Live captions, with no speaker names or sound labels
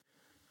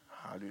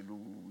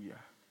Hallelujah.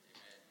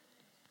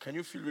 Can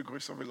you feel the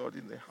grace of the Lord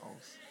in the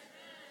house?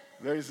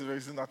 There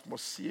is an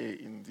atmosphere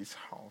in this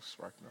house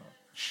right now,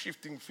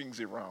 shifting things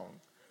around.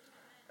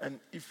 And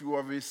if you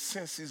have a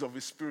senses of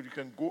the Spirit, you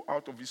can go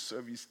out of His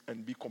service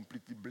and be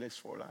completely blessed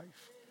for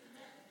life.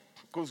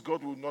 Because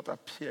God will not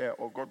appear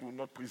or God will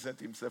not present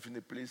Himself in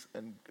a place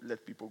and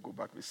let people go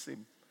back the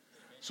same.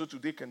 So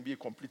today can be a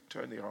complete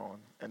turnaround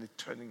and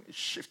a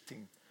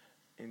shifting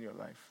in your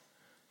life.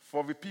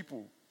 For the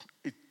people,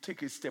 it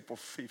takes a step of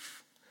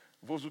faith.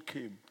 Those who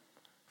came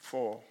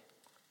for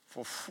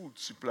food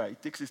supply,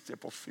 it takes a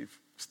step of faith.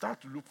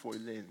 Start to look for a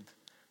land.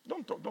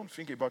 Don't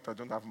think about I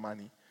don't have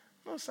money.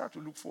 No, start to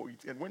look for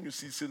it. And when you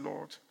see, say,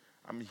 Lord,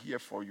 I'm here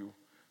for you.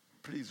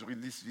 Please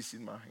release this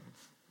in my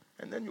hands.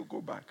 And then you go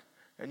back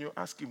and you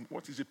ask Him,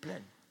 what is the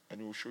plan? And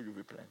He will show you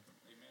the plan.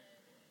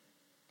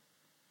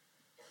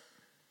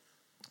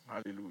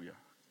 Amen. Hallelujah.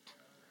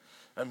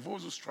 And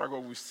those who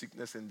struggle with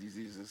sickness and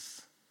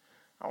diseases,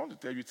 I want to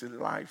tell you it's a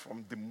lie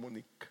from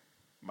demonic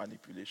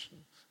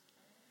manipulations.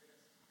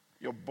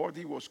 Your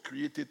body was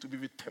created to be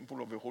the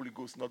temple of the Holy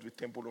Ghost, not the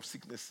temple of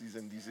sicknesses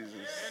and diseases.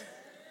 Amen.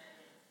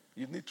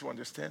 You need to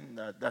understand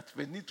that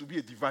there needs to be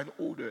a divine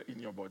order in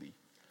your body.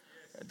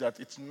 That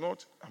it's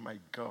not, oh my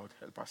God,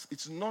 help us.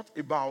 It's not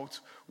about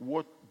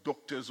what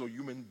doctors or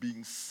human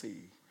beings say.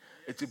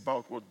 It's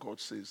about what God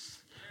says.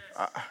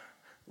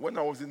 When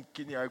I was in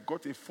Kenya, I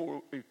got a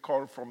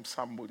call from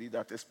somebody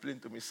that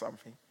explained to me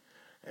something.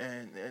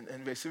 And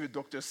they say the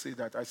doctors say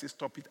that. I say,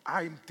 stop it.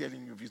 I'm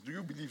telling you this. Do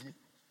you believe me?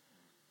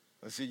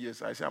 I say,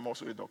 yes. I say, I'm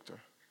also a doctor.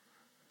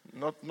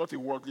 Not a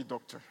worldly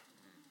doctor.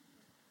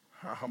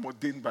 I'm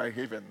ordained by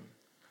heaven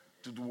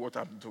to do what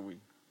I'm doing.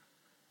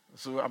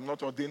 So I'm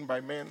not ordained by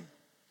men.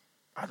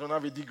 I don't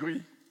have a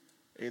degree,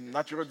 a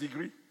natural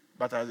degree,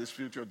 but I have a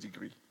spiritual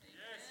degree.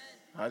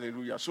 Yes.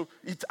 Hallelujah. So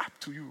it's up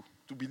to you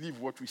to believe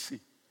what we say.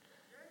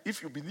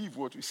 If you believe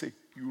what we say,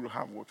 you will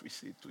have what we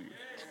say to you.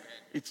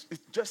 It's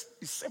just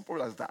as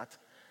simple as that.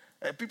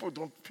 People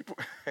don't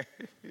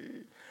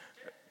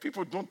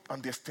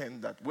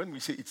understand that when we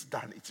say it's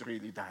done, it's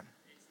really done.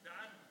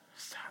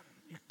 It's done.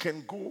 You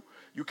can go,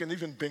 you can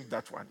even bank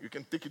that one. You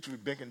can take it to the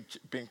bank and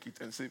bank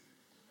it and say.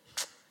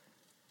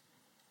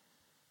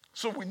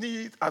 So we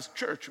need, as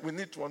church, we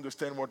need to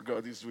understand what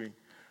God is doing.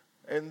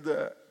 And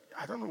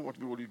I don't know what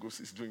the Holy Ghost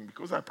is doing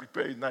because I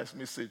prepare a nice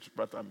message,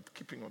 but I'm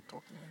keeping on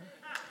talking.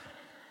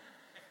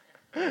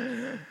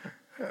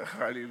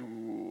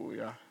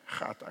 Hallelujah.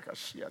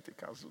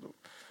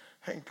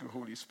 Thank you,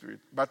 Holy Spirit.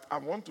 But I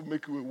want to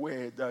make you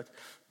aware that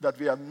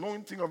the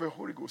anointing of the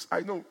Holy Ghost,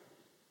 I know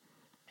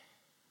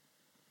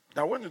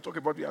that when you talk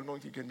about the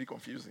anointing, it can be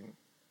confusing.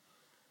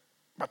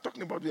 But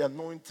talking about the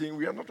anointing,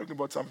 we are not talking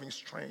about something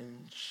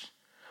strange.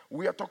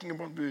 We are talking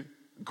about the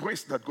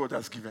grace that God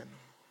has given.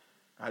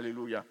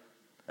 Hallelujah.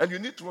 And you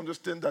need to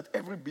understand that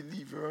every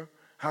believer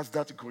has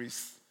that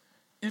grace.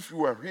 If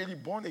you are really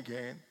born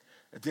again,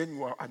 then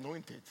you are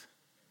anointed.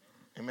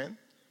 Amen?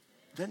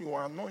 Then you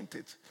are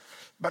anointed.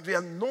 But the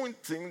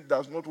anointing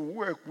does not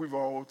work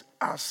without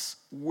us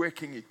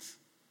working it.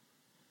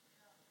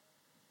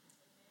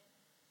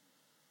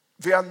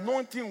 The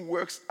anointing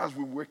works as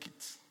we work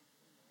it.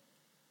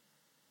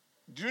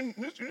 Do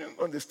you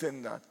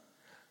understand that?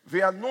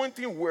 The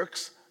anointing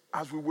works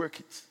as we work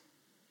it.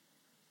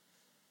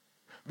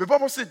 The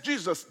Bible said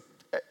Jesus,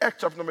 Acts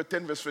chapter number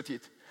 10, verse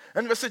 38.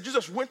 And they said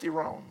Jesus went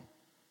around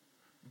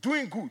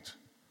doing good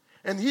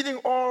and healing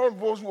all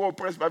those who were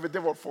oppressed by the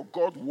devil, for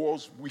God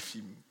was with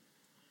him.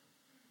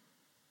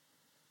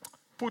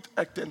 Put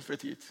Acts 10,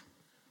 38.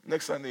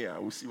 Next Sunday, I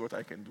will see what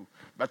I can do.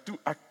 But to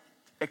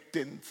Acts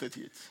 10,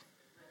 38.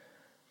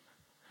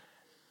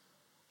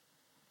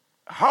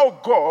 How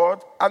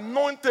God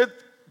anointed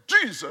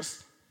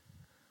Jesus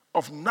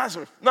of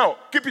Nazareth. Now,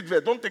 keep it there.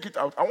 Don't take it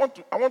out. I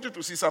want you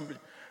to see something.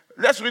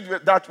 Let's read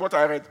that, what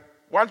I read.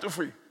 1, 2,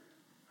 3.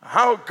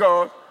 How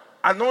God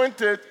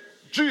anointed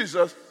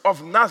Jesus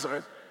of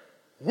Nazareth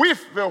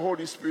with the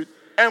Holy Spirit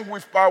and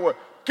with power.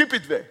 Keep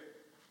it there.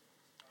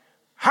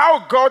 How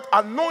God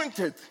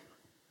anointed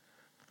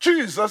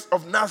Jesus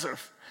of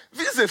Nazareth.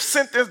 This is a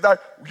sentence that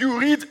you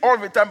read all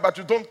the time, but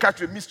you don't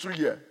catch the mystery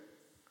here.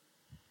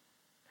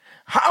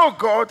 How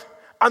God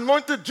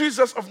anointed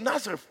Jesus of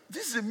Nazareth.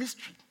 This is a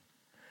mystery.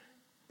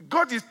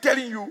 God is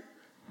telling you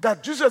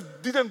that Jesus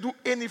didn't do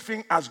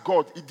anything as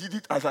God. He did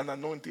it as an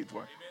anointed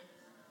one. Amen.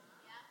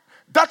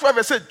 That's why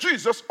they said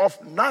Jesus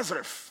of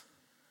Nazareth,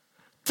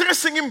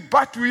 tracing him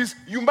back to his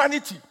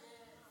humanity.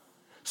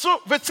 So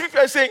the scripture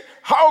is saying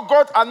how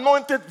God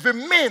anointed the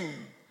man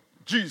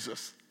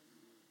Jesus.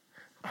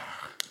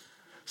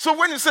 So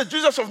when he said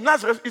Jesus of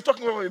Nazareth, he's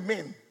talking about a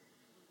man.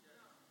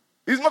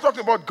 He's not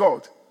talking about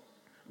God.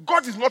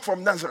 God is not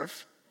from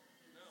Nazareth.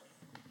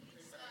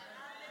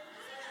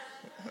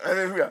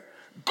 Hallelujah.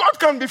 God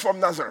can be from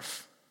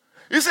Nazareth.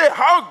 He said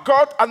how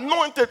God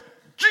anointed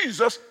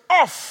Jesus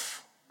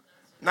of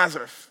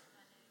Nazareth.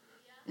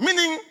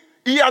 Meaning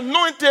he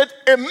anointed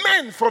a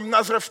man from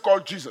Nazareth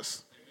called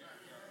Jesus.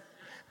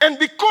 And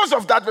because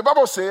of that, the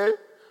Bible says,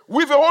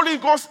 with the Holy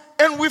Ghost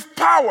and with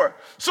power.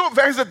 So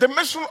there is a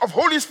dimension of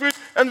Holy Spirit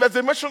and there's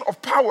a dimension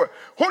of power.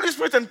 Holy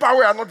Spirit and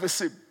power are not the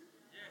same.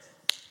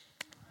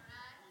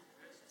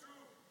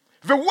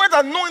 The word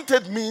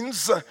anointed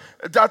means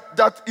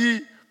that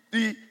he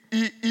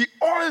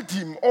oiled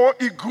him, or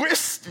he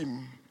graced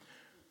him,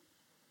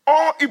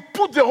 or he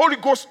put the Holy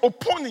Ghost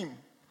upon him.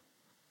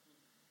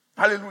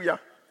 Hallelujah.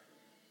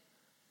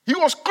 He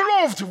was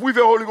clothed with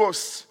the Holy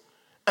Ghost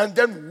and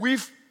then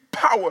with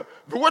power.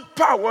 The word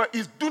power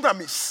is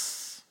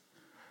dunamis.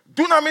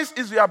 Dunamis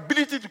is the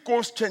ability to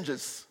cause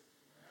changes.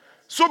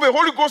 So the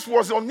Holy Ghost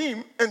was on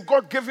him and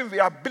God gave him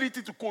the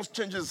ability to cause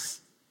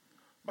changes.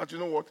 But you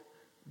know what?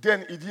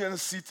 Then he didn't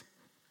sit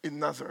in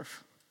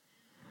Nazareth.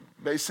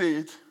 They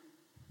said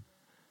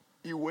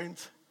he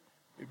went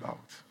about.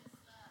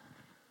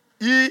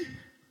 You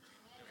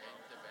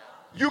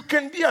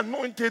can be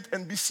anointed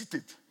and be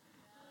seated.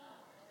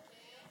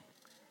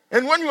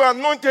 And when you are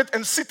anointed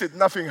and seated,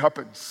 nothing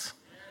happens.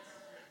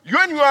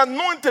 When you are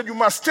anointed, you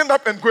must stand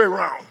up and go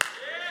around.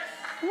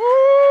 Woo!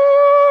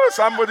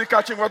 Somebody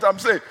catching what I'm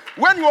saying.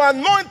 When you are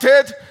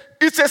anointed,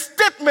 it's a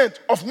statement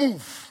of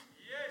move.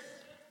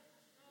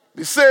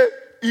 They say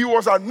he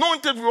was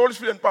anointed with Holy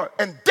Spirit and power.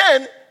 And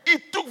then he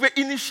took the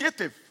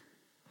initiative.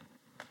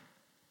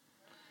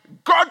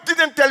 God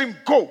didn't tell him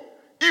go.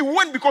 He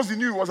went because he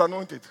knew he was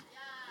anointed.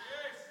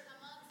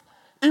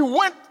 He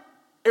went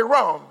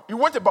around. He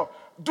went about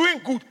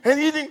doing good and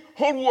healing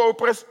whole who were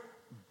oppressed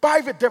by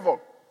the devil.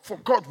 For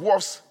God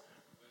was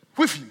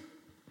with him.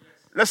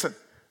 Listen,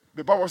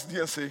 the Bible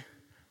didn't say,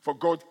 for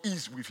God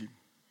is with him.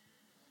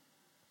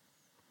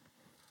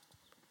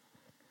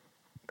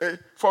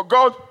 For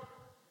God,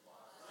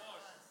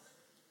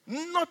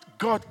 not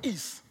God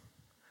is.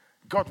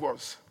 God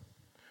was.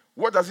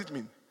 What does it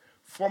mean?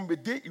 From the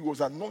day he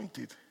was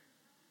anointed,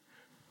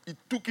 he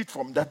took it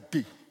from that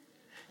day.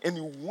 And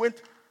he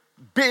went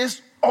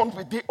based on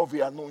the day of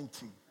the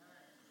anointing.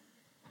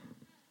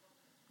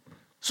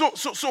 So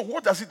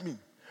what does it mean?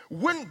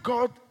 When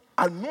God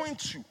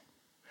anoints you,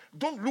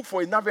 don't look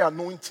for another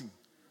anointing.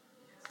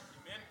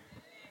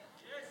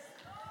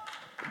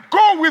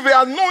 Go with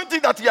the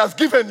anointing that he has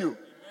given you.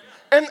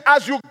 And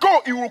as you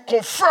go, he will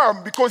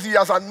confirm because he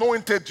has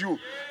anointed you.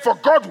 For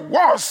God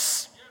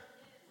was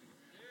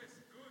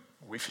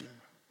with him.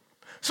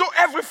 So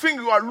everything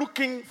you are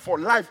looking for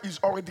life is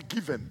already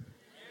given.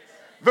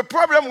 The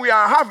problem we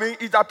are having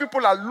is that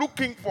people are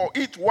looking for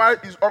it while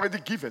it's already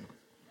given.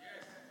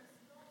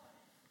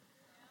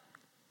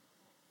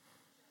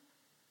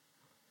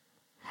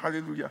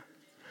 Hallelujah.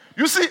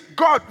 You see,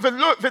 God,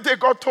 the day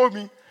God told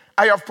me,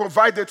 I have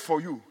provided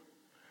for you.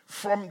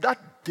 From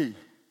that day,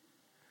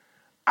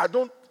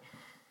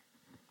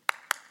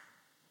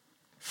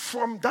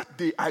 from that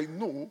day, I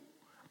know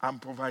I'm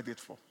provided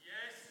for.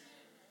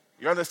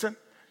 You understand?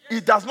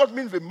 It does not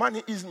mean the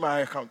money is in my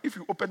account. If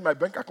you open my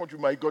bank account, you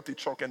might get a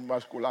shock and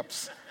must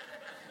collapse.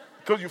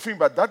 Because you think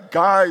that that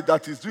guy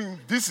that is doing,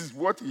 this is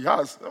what he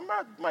has.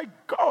 My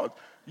God,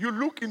 you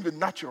look in the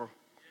natural.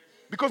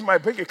 Because my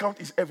bank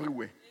account is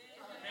everywhere.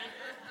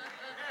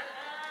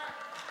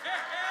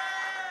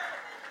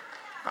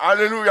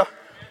 Hallelujah.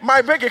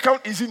 My bank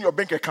account is in your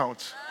bank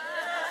account.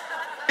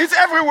 It's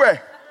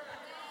everywhere.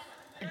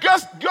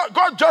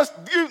 God just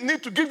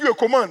need to give you a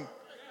command.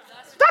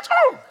 That's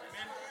all.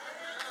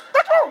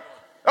 That's all.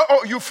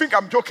 Oh, you think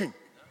I'm joking?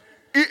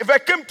 If I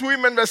came to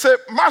him and they say,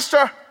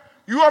 Master,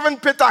 you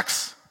haven't paid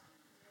tax.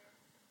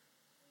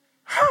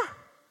 Huh?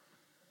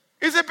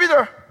 He said,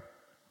 Peter,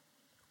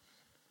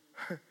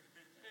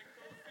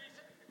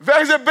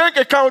 there is a bank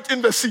account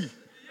in the sea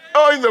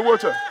or in the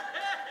water.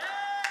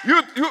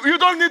 You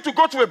don't need to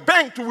go to a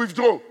bank to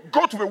withdraw.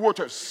 Go to the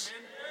waters.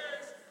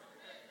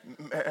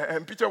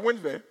 And Peter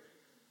went there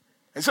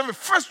and said,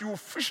 first you will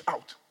fish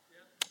out.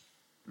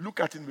 Look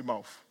at in the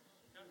mouth.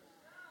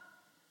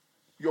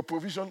 Your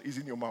provision is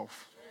in your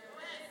mouth.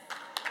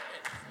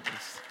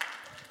 Yes.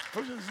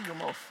 Provision is in your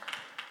mouth.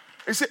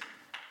 He said,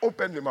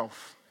 open the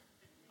mouth.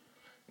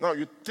 Now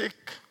you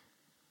take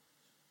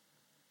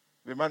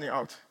the money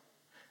out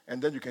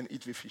and then you can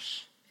eat the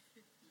fish.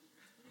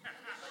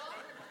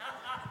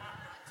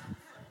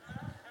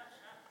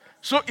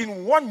 So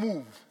in one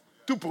move,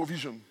 to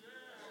provision.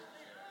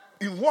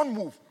 In one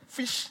move,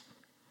 fish.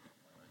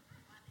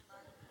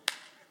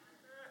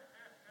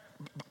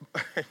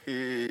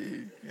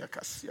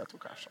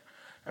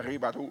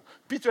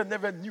 Peter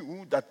never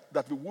knew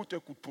that the water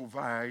could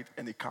provide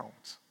an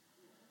account.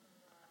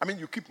 I mean,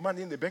 you keep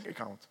money in the bank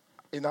account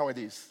in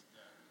nowadays.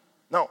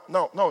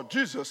 Now,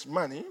 Jesus'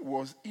 money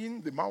was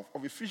in the mouth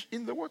of a fish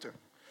in the water.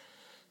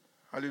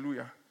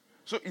 Hallelujah.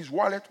 So his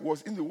wallet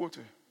was in the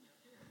water.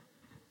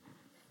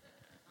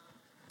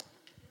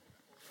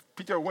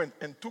 Peter went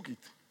and took it,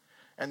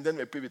 and then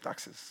they paid the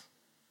taxes.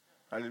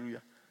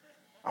 Hallelujah.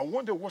 I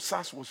wonder what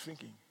SARS was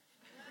thinking.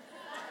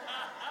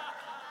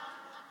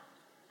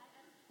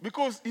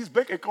 Because his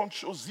bank account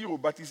shows zero,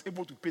 but he's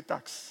able to pay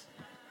tax.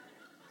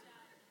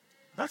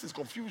 That is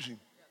confusion.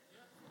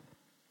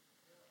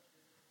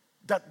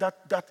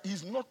 That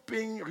he's not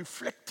paying,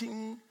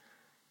 reflecting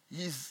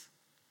his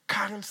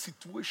current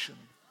situation.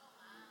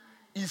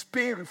 He's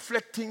paying,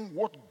 reflecting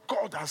what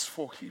God has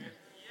for him.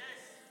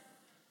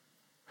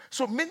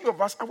 So many of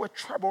us, our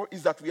trouble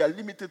is that we are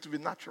limited to the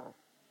natural.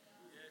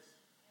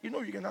 You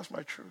know, you can ask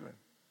my children.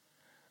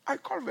 I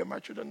call them, my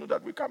children know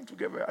that we come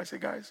together. I say,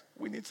 guys,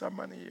 we need some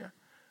money here.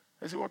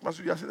 They say, what must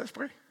we do? I say, let's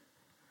pray.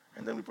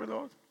 And then we pray,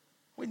 Lord,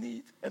 we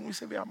need, and we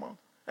say the amount.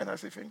 And I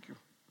say, thank you.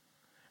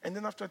 And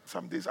then after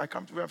some days, I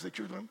come to them and say,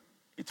 children,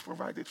 it's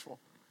provided for.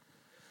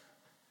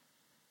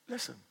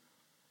 Listen.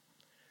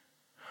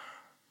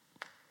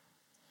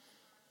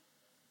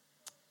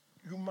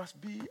 You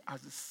must be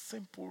as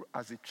simple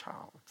as a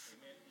child.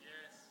 Amen.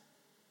 Yes.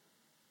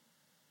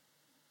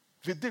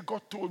 The day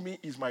God told me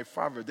he's my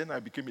father, then I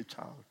became a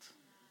child.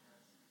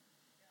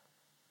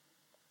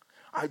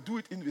 I do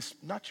it in the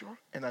natural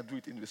and I do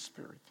it in the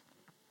spirit.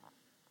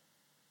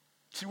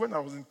 See, when I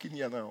was in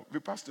Kenya now,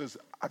 the pastors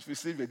at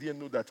first they didn't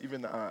know that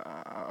even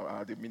I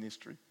had a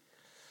ministry.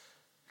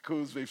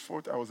 Because they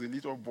thought I was a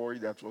little boy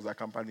that was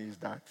accompanying his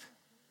dad.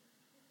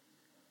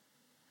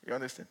 You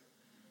understand?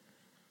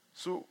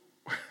 So,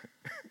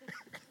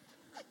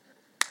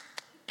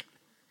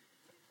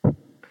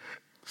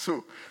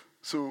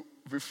 so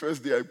the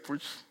first day I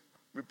preached,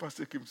 the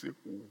pastor came and said,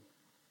 oh.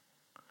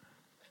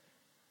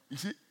 You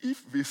see,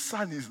 if the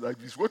son is like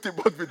this, what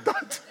about the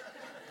dad?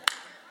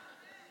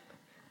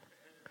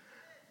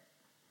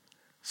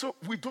 So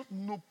we don't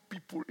know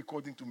people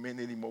according to men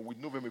anymore. We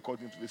know them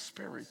according to the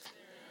Spirit.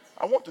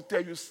 I want to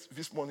tell you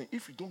this morning,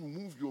 if you don't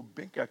move your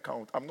bank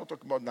account, I'm not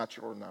talking about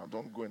natural now.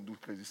 Don't go and do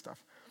crazy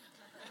stuff.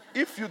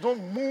 If you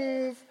don't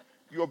move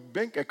your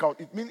bank account,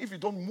 it means if you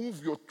don't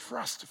move your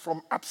trust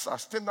from ABSA,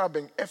 Standard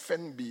Bank,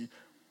 FNB,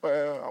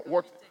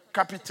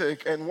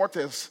 Capitec, and what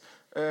else,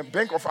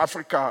 Bank of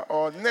Africa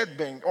or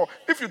NetBank, or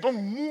if you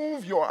don't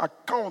move your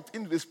account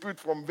in the Spirit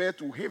from there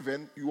to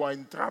heaven, you are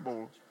in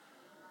trouble.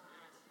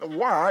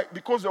 Why?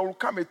 Because there will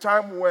come a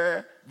time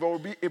where there will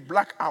be a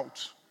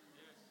blackout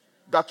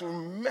that will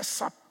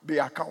mess up the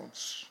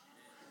accounts.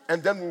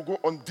 And then we'll go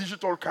on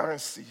digital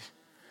currency.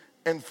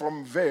 And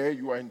from there,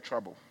 you are in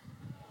trouble.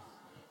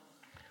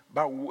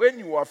 But when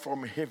you are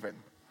from heaven,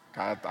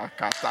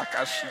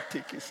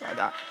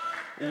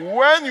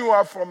 when you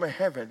are from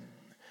heaven,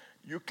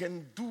 you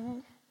can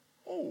do,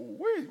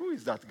 who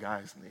is that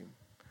guy's name?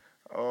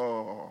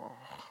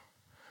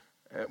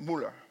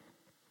 Muller.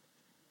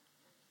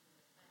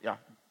 Yeah.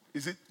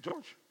 Is it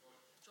George?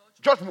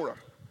 George Muller.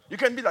 You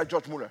can be like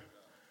George Muller.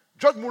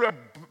 George Muller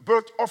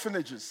built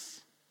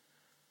orphanages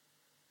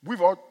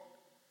without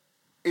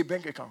a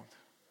bank account.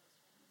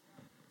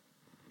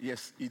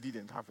 Yes, he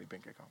didn't have a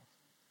bank account.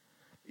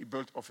 He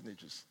built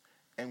orphanages.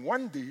 And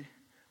one day,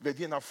 they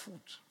didn't have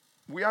food.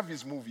 We have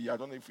this movie. I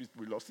don't know if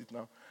we lost it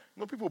now. You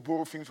know, people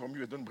borrow things from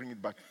you and don't bring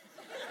it back.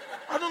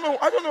 I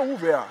don't know who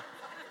they are.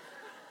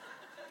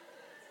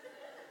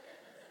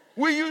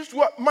 We used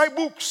to my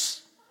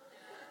books.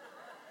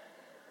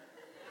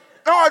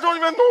 Now I don't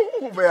even know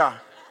who they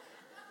are.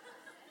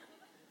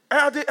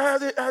 I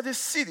had a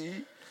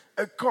city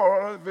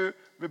called the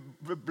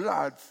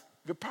blood,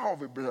 the power of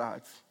the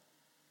blood.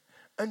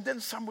 And then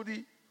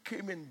somebody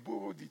came and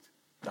borrowed it.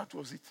 That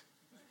was it.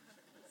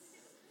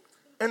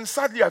 And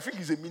sadly, I think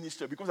he's a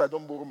minister because I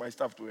don't borrow my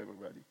stuff to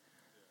everybody.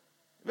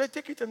 They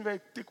take it and they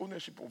take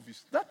ownership of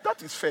this.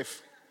 That is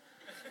theft.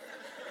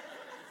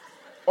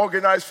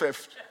 Organized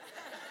theft.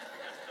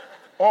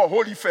 Or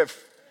holy theft.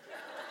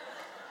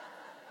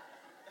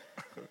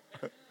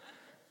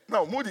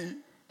 Now, Moody,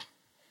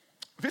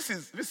 this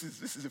is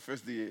the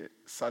first day,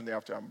 Sunday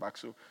after I'm back,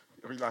 so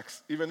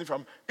relax. Even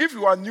if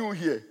you are new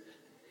here,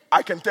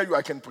 I can tell you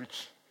I can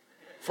preach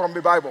from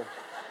the Bible.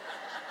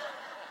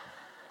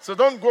 So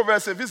don't go there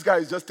and say, this guy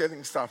is just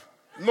telling stuff.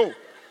 No.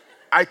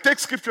 I take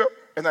scripture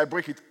and I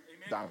break it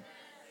down.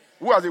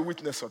 Who are the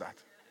witness of that?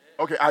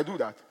 Okay, I do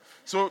that.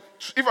 So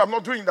if I'm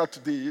not doing that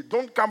today,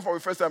 don't come for the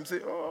first time and say,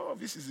 oh,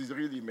 this is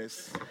really a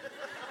mess.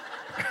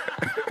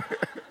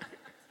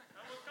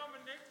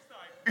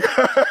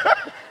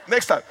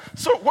 Next time.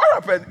 So what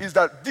happened is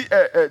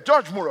that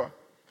George Muller,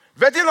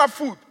 they didn't have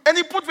food, and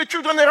he put the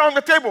children around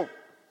the table.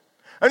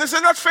 And he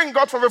said, let's thank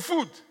God for the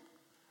food.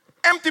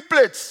 Empty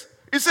plates.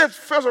 He said,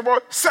 first of all,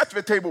 set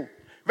the table.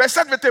 They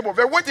set the table.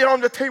 They went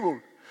around the table.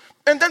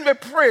 And then they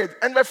prayed,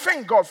 and they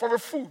thanked God for the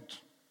food.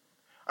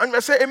 And they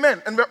said,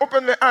 amen. And they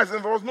opened their eyes,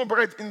 and there was no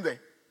bread in there.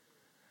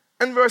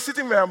 And they were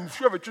sitting there. I'm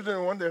sure the children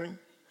were wondering.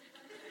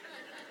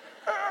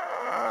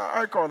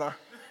 I call her.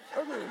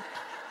 Okay.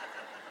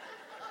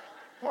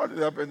 What is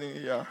happening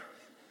here?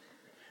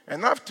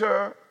 And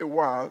after a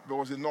while, there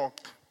was a knock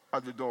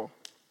at the door.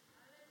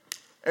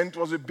 And it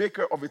was a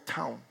baker of a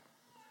town.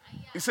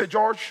 He said,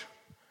 George,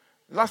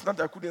 last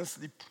night I couldn't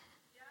sleep.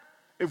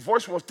 A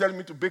voice was telling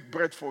me to bake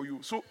bread for you.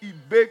 So he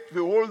baked the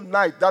whole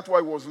night. That's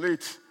why he was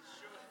late.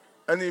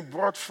 And he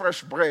brought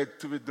fresh bread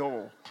to the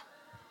door.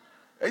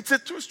 It's a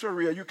true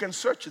story. You can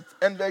search it.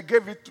 And they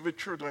gave it to the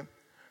children.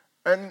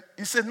 And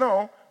he said,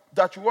 now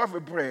that you have the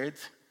bread,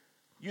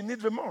 you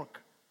need the milk.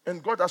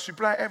 And God has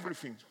supplied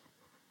everything.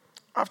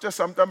 After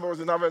some time, there was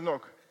another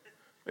knock.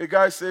 A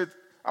guy said,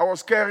 I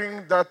was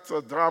carrying that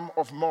drum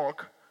of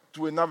milk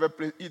to another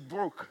place. It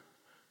broke.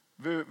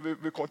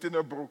 The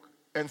container broke.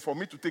 And for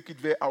me to take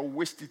it there, I'll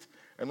waste it.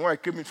 And when I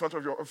came in front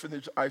of your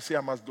orphanage, I say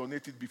I must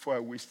donate it before I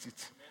waste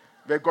it.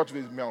 They got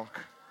with milk.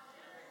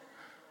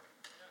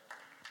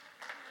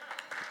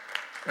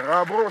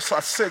 Rabrosa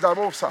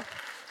sedabosa.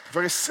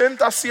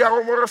 Vresenta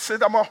siaromora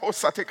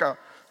sedamahosa teka.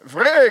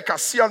 Vre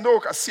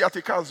kasiano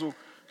kasiatekazo.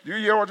 Do you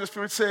hear what the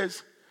Spirit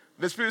says?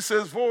 The Spirit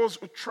says, those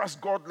who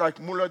trust God like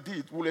Muller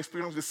did will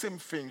experience the same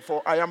thing,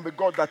 for I am the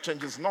God that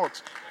changes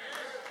not.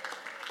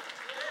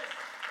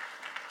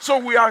 So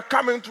we are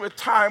coming to a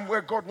time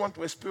where God wants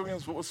to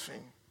experience those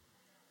things.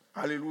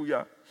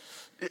 Hallelujah.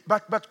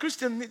 But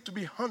Christians need to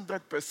be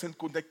 100%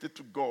 connected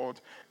to God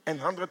and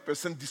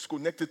 100%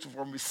 disconnected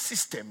from the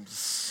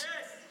systems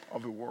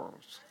of the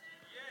world.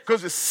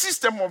 Because the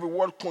system of the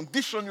world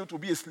conditions you to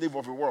be a slave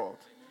of the world.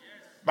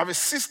 But the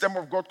system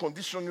of God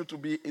conditions you to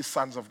be a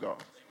sons of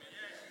God.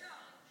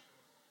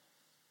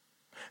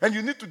 And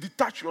you need to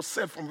detach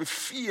yourself from the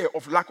fear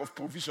of lack of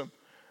provision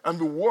and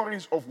the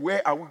worries of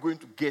where are we going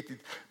to get it.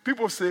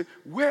 People say,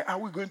 where are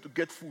we going to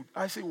get food?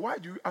 I say, why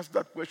do you ask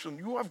that question?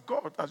 You have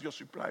God as your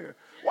supplier.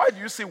 Why do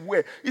you say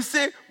where? You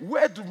say,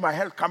 where do my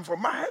help come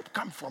from? My help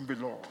comes from the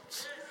Lord.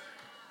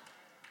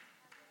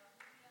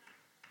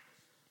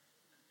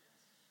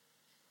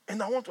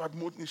 And I want to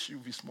admonish you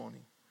this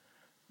morning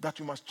that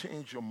you must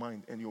change your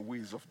mind and your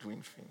ways of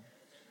doing things.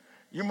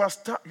 You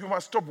must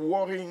stop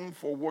worrying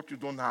for what you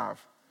don't have.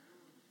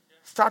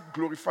 Start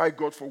glorifying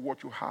God for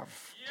what you have.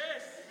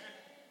 Yes.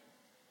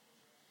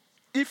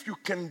 If you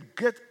can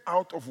get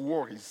out of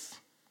worries,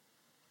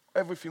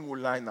 everything will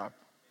line up.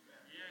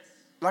 Yes.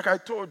 Like I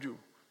told you,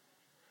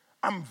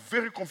 I'm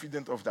very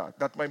confident of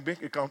that my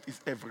bank account is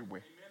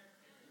everywhere.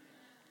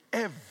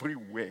 Amen.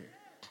 Everywhere.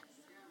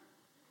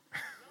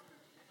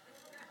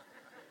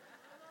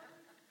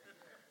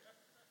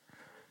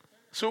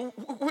 So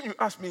when you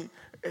ask me,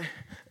 my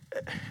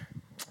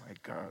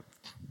God.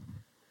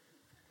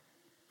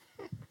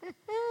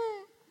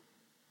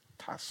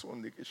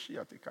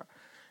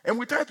 And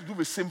we try to do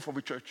the same for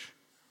the church.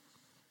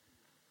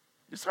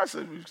 We try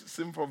to do the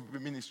same for the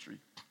ministry.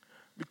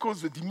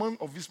 Because the demand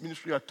of this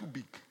ministry are too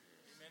big.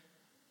 Amen.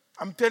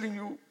 I'm telling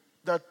you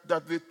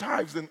that the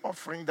tithes and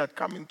offering that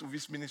come into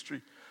this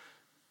ministry,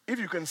 if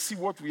you can see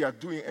what we are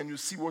doing and you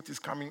see what is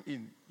coming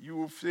in, you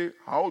will say,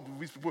 how do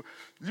these people...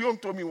 Leon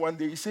told me one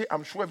day, he said,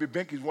 I'm sure the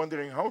bank is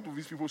wondering, how do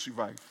these people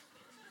survive?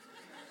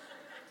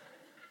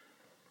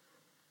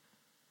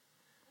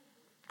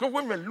 Because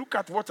when we look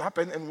at what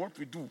happened and what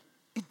we do,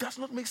 it does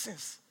not make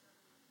sense.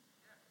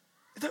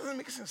 It doesn't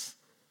make sense.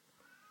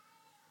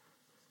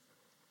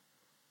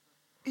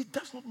 It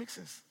does not make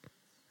sense.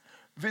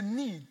 The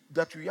need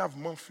that we have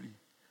monthly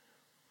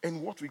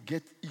and what we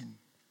get in,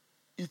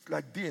 it's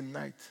like day and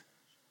night.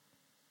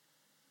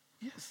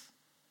 Yes.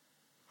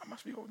 I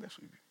must be honest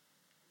with you.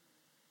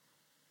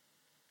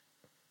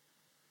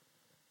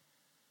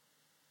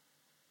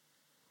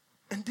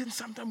 And then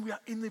sometimes we are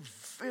in a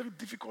very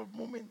difficult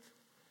moment.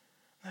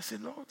 And I say,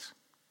 Lord,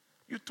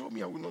 you told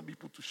me I will not be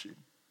put to shame.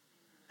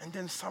 And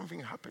then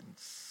something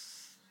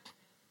happens.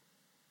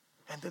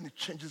 And then it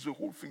changes the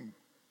whole thing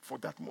for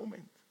that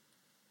moment.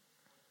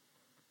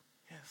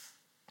 Yes.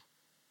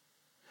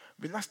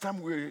 The last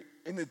time we were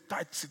in a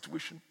tight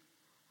situation,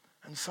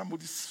 and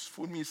somebody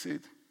phoned me and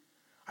said,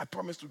 I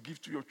promised to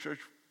give to your church.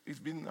 It's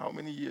been how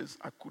many years?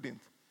 I couldn't.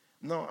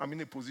 Now I'm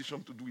in a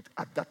position to do it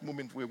at that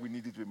moment where we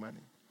needed the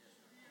money.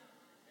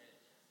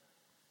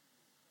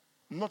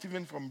 Not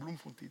even from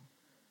Bloemfontein.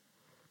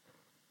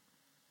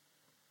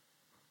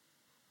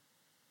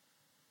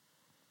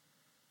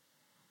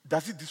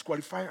 Does it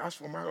disqualify us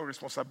from our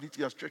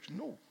responsibility as church?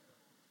 No.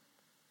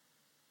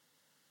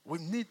 We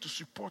need to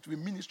support the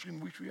ministry in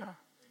which we are. Amen.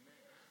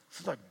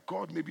 So that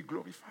God may be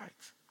glorified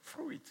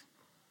through it.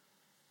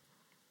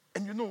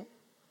 And you know,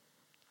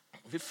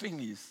 the thing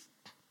is,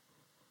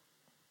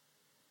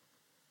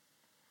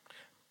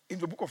 in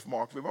the book of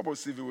Mark, the Bible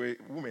says there were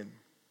women,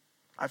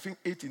 I think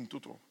 8 in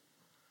total,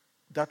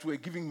 that were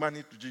giving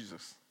money to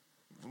Jesus.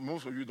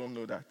 Most of you don't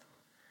know that.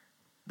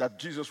 That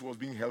Jesus was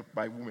being helped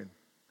by women.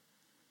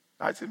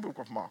 That's in the book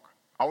of Mark.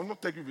 I will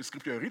not take you the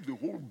scripture. Read the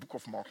whole book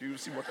of Mark. You will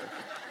see what I think.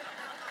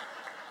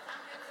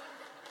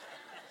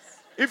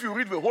 If you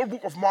read the whole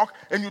book of Mark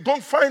and you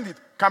don't find it,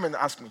 come and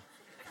ask me.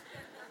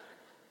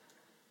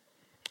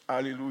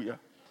 Hallelujah.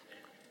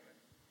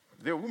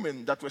 There were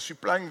women that were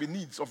supplying the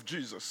needs of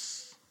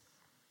Jesus.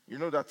 You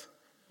know that?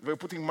 They were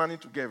putting money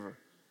together.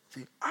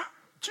 Say,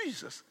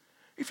 Jesus.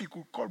 If he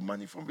could call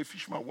money from the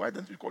fisherman, why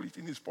don't he call it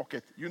in his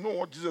pocket? You know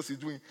what Jesus is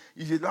doing?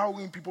 He's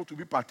allowing people to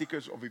be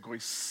partakers of the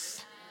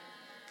grace.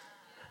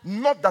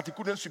 Not that he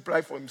couldn't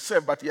supply for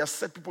himself, but he has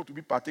set people to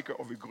be partakers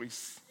of the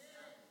grace.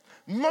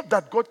 Not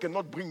that God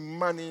cannot bring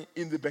money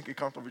in the bank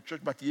account of the church,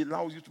 but he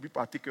allows you to be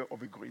partaker of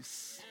the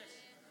grace.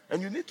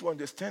 And you need to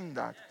understand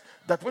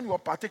that when you are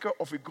partaker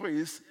of a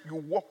grace, you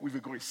walk with a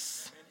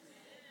grace.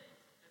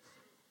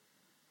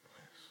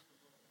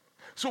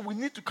 So we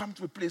need to come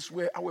to a place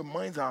where our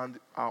minds are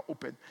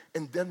open,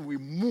 and then we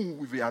move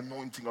with the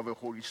anointing of the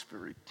Holy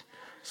Spirit.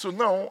 So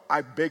now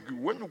I beg you,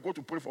 when you go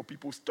to pray for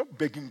people, stop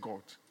begging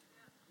God.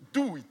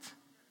 Do it.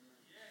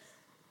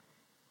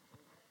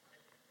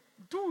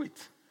 Do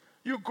it.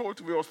 You go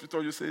to the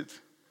hospital, you say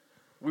it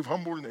with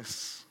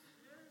humbleness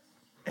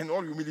and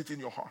all humility in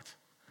your heart.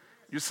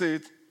 You say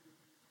it,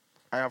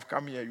 I have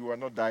come here, you are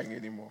not dying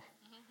anymore.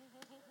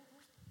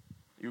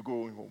 You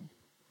go home.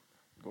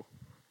 Go.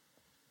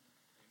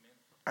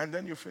 And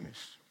then you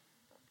finish.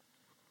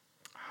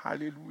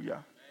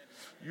 Hallelujah.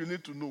 You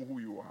need to know who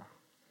you are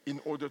in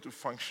order to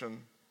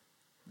function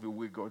the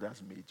way God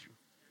has made you.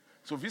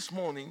 So this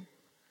morning,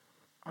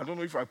 I don't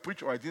know if I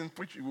preach or I didn't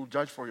preach, you will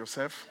judge for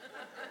yourself.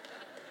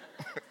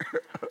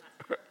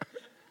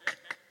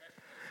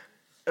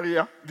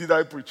 Ria, did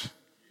I preach?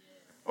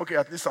 Okay,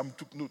 at least I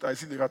took note. I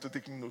see the rat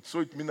taking notes.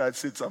 So it means I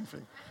said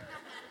something.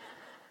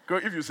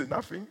 Because if you say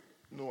nothing,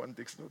 no one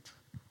takes note.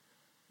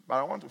 But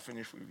I want to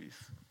finish with this.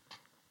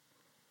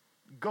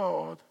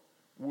 God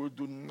will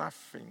do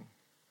nothing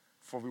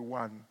for the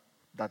one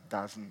that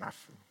does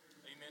nothing.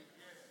 Amen.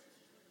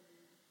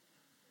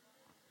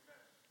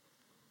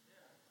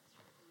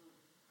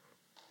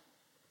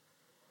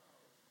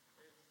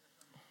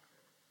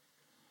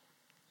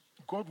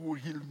 God will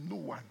heal no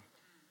one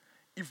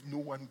if no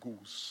one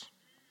goes.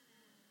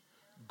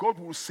 God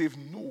will save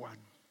no one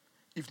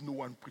if no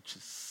one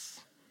preaches.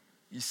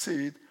 He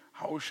said,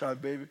 how shall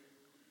they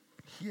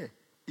hear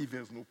if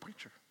there's no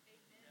preacher?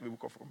 The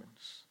book of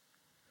Romans.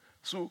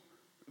 So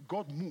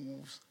God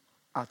moves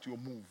at your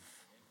move.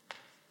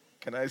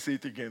 Can I say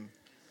it again?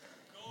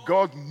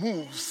 God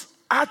moves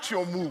at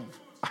your move.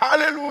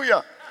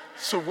 Hallelujah.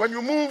 So when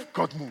you move,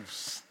 God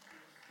moves.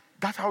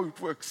 That's how it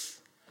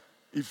works.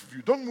 If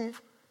you don't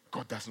move,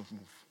 God does not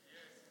move.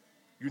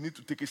 You need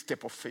to take a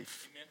step of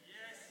faith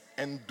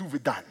and do the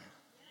done.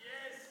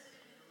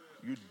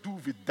 You do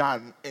the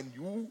done, and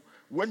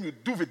when you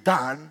do the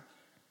done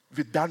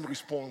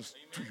responds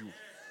to you.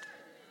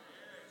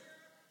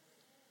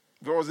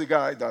 There was a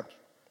guy that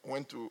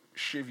went to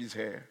shave his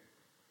hair.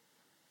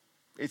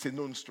 It's a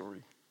known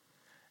story.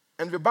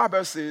 And the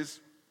barber says,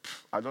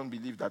 I don't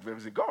believe that there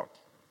is a God.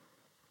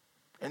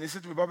 And he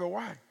said to the barber,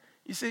 why?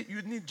 He said,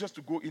 you need just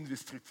to go in the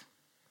street.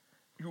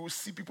 You will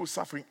see people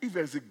suffering. If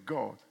there is a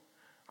God,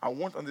 I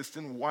won't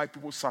understand why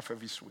people suffer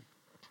this way.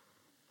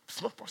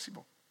 It's not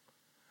possible.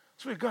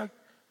 So the guy,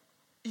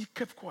 he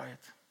kept quiet.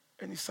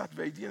 And he sat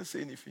there. He didn't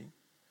say anything.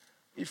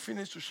 He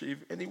finished to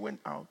shave and he went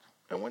out.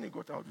 And when he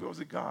got out, there was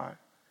a guy,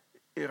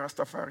 a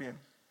Rastafarian,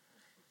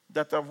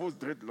 that have those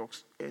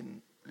dreadlocks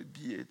and the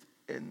beard.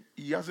 And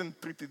he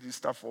hasn't treated this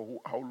stuff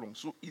for how long.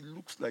 So he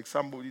looks like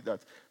somebody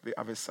that they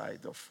have a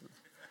side of.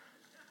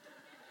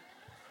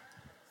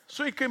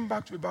 So he came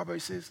back to the barber. He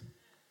says,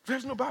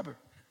 there's no barber.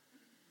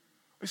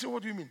 He said,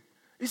 what do you mean?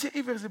 He said,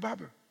 if there's a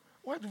barber,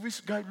 why does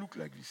this guy look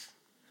like this?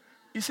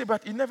 He said,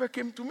 but he never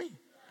came to me.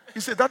 He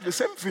said, that's the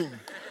same thing.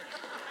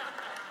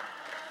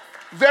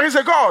 There is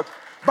a God,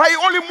 but he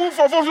only moves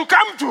for those who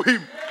come to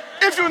him.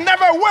 If you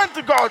never went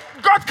to God,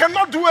 God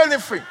cannot do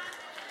anything.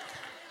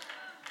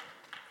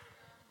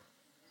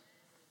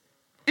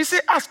 He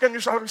said, ask and you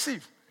shall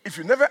receive. If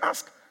you never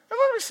ask, you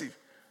will not receive.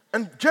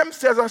 And James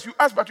tells us, you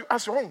ask, but you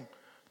ask wrong.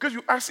 Because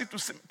you ask it to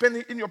spend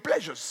it in your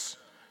pleasures.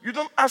 You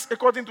don't ask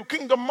according to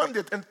kingdom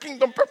mandate and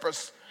kingdom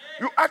purpose.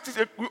 You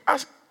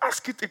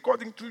ask it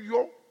according to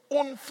your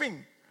own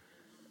thing.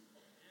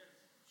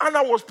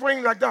 Anna was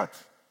praying like that.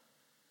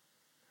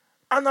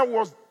 Anna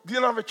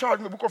didn't have a child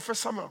in the book of 1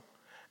 Samuel.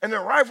 And the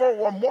rival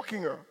were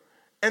mocking her.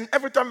 And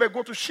every time they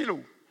go to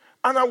Shiloh,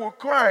 Anna will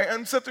cry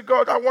and say to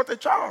God, I want a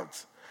child.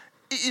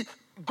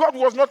 God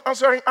was not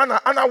answering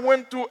Anna. Anna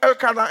went to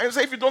Elkanah and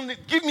said, if you don't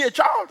give me a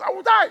child, I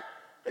will die.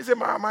 He said,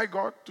 am I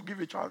God to give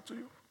a child to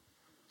you?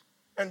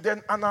 And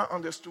then Anna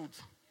understood.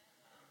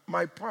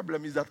 My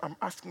problem is that I'm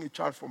asking a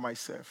child for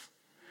myself.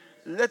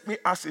 Let me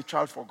ask a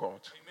child for God.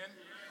 Amen.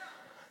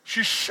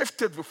 She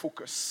shifted the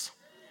focus.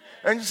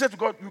 And she said to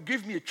God, you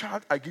give me a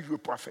child, I give you a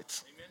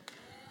prophet. Amen.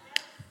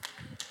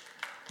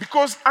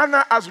 Because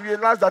Anna has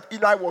realized that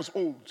Eli was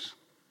old.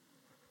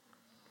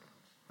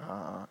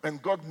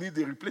 And God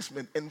needed a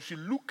replacement. And she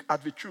looked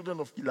at the children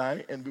of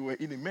Eli and they were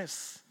in a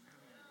mess.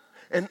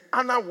 And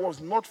Anna was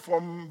not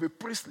from the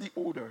priestly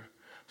order.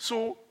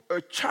 So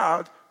a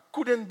child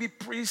couldn't be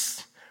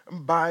priest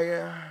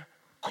by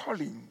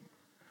calling.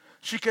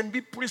 She can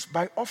be priest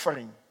by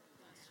offering.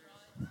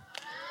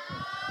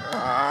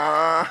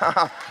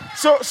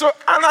 So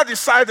Anna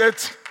decided,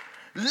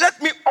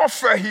 let me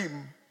offer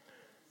him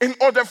in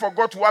order for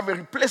God to have a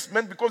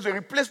replacement, because the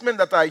replacement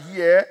that are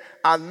here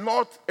are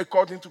not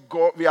according to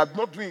God. They are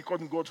not doing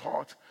according to God's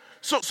heart.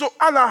 So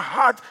Anna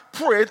had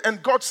prayed,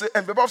 and God said,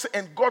 and the Bible said,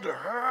 and God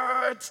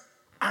heard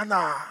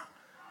Anna.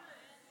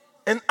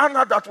 And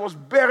Anna that was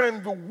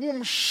bearing, the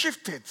womb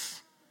shifted.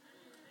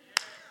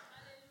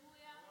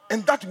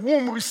 And that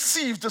womb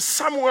received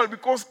Samuel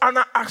because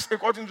Anna asked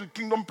according to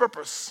kingdom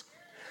purpose.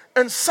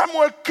 And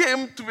Samuel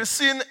came to the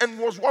scene and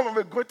was one of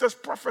the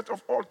greatest prophets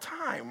of all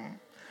time.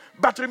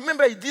 But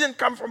remember, he didn't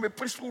come from a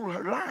priestly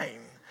line.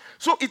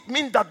 So it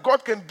means that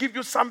God can give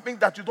you something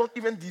that you don't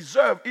even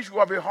deserve if you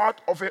have a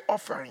heart of an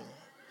offering.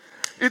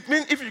 It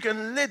means if you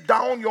can lay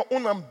down your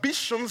own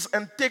ambitions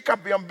and take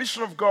up the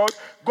ambition of God,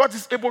 God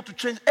is able to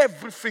change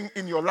everything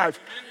in your life.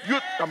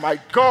 Oh my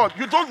God,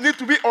 you don't need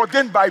to be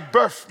ordained by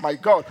birth, my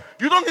God.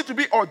 You don't need to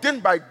be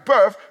ordained by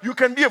birth. You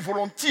can be a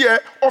volunteer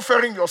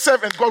offering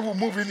yourself and God will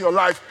move in your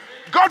life.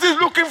 God is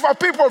looking for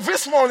people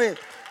this morning.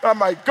 Oh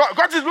my God,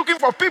 God is looking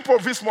for people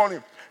this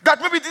morning that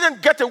maybe didn't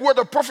get a word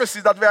of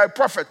prophecy that they are a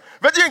prophet.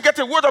 They didn't get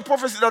a word of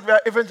prophecy that they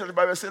are evangelists.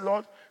 But they say,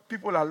 Lord,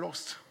 people are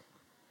lost.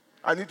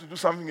 I need to do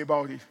something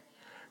about it.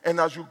 And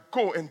as you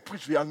go and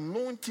preach, the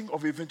anointing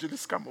of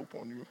evangelists come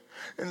upon you.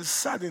 And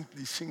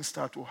suddenly things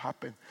start to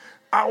happen.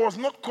 I was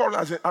not called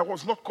as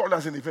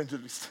an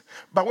evangelist.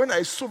 But when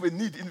I saw the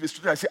need in the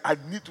studio, I said, I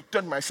need to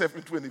turn myself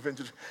into an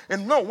evangelist.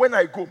 And now when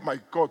I go, my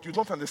God, you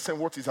don't understand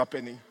what is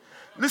happening.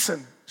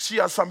 Listen, she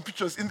has some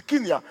pictures. In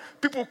Kenya,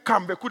 people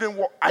come, they couldn't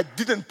walk. I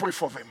didn't pray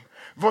for them.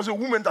 There was a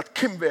woman that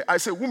came there. I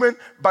said, woman,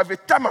 by the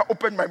time I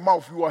opened my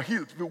mouth, you are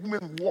healed. The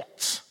woman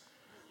walked.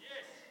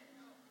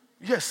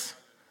 Yes,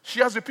 she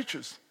has the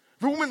pictures.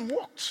 The woman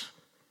walked.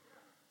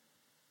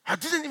 I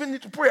didn't even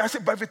need to pray. I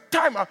said, by the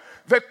time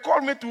they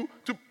called me to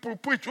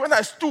preach, when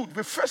I stood,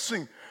 the first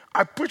thing,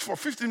 I preached for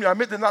 15 minutes. I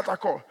made another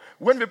call.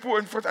 When the people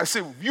went first, I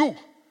said, you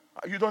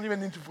don't even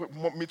need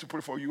me to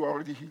pray for you. You are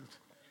already healed.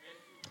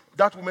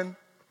 That woman,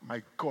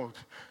 my God,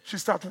 she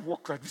started to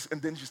walk like this,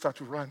 and then she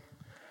started to run.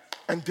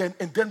 And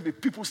then the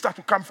people start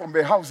to come from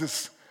their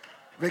houses.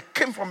 They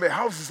came from their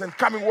houses and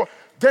come and walk.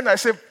 Then I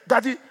said,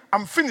 Daddy,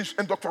 I'm finished.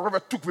 And Dr.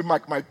 Robert took the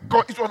mic. My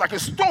God, it was like a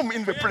storm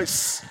in the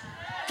place.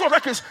 It was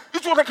like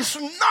a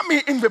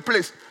tsunami in the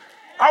place.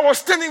 I was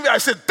standing there. I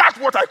said, that's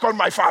what I call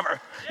my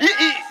father. Come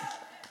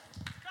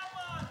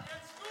on,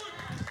 that's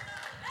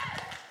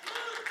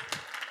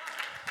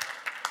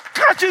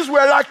good. Churches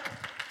were like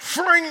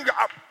throwing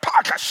a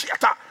park of shit.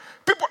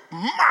 People,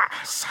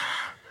 mass.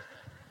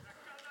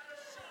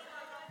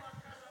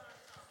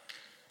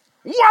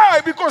 Why?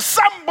 Because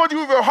somebody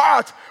with a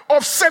heart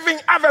of serving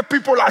other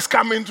people has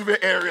come into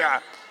the area.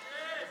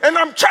 And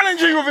I'm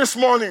challenging you this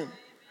morning.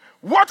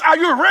 What are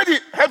you ready?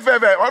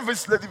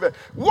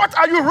 What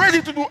are you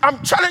ready to do?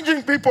 I'm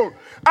challenging people.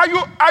 Are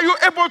you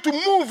able to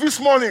move this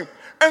morning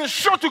and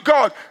show to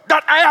God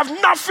that I have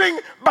nothing,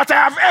 but I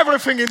have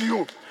everything in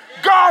you?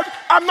 God,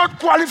 I'm not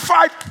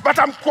qualified, but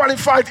I'm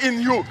qualified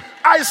in you.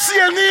 I see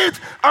a need,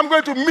 I'm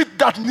going to meet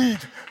that need.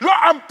 Lord,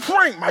 I'm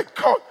praying, my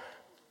God.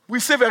 We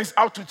say there is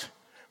outreach.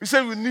 We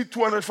say we need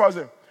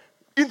 200,000.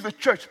 In the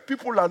church,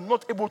 people are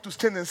not able to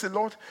stand and say,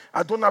 Lord,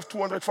 I don't have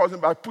 200,000,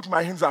 but I put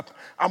my hands up.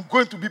 I'm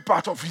going to be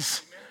part of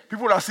this.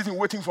 People are sitting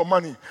waiting for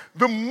money.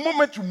 The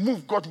moment you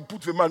move, God will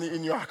put the money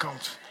in your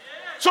account.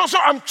 So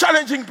I'm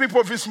challenging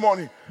people this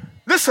morning.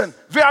 Listen,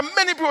 there are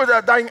many people that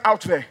are dying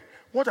out there.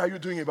 What are you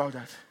doing about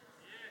that?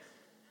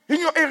 In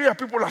your area,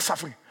 people are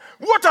suffering.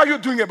 What are you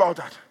doing about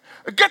that?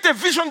 Get a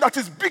vision that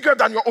is bigger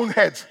than your own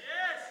head.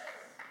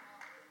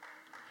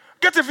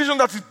 Get a vision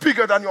that is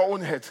bigger than your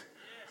own head.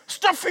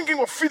 Stop thinking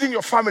of feeding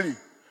your family.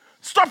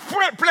 Stop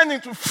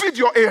planning to feed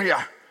your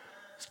area.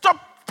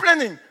 Stop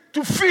planning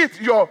to feed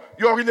your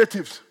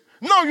relatives.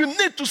 No, you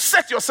need to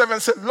set yourself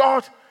and say,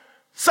 Lord,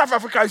 South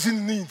Africa is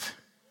in need,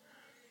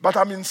 but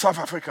I'm in South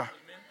Africa.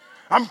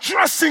 I'm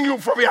trusting you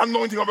for the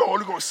anointing of the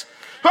Holy Ghost,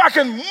 so I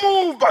can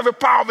move by the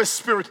power of the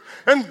Spirit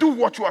and do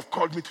what you have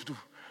called me to do.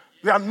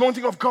 The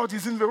anointing of God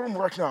is in the room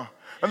right now.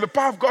 And the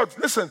power of God,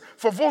 listen,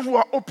 for those who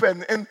are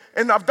open and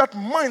have that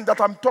mind that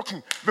I'm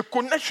talking, the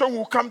connection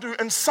will come to you,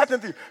 and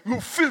suddenly you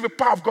will feel the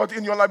power of God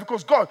in your life,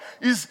 because God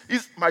is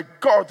my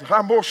God.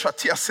 Ramo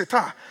shatia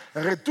seta,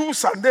 redu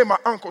sandema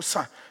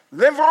ankosa,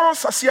 levo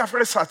sasia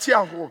fresa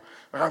tiaro,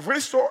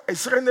 ravristo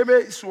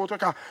esreneme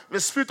isuotoka. The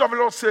Spirit of the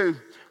Lord says,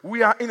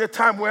 we are in a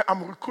time where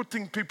I'm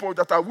recruiting people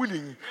that are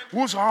willing,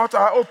 whose hearts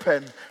are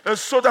open,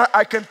 so that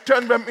I can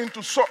turn them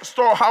into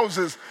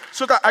storehouses,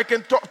 so that I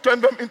can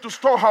turn them into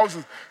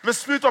storehouses. The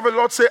Spirit of the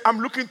Lord says, I'm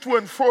looking to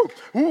and fro.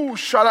 Who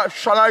shall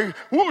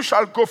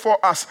go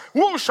for us?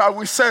 Who shall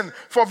we send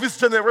for this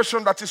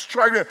generation that is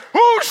struggling?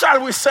 Who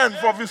shall we send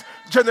for this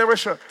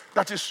generation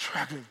that is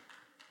struggling?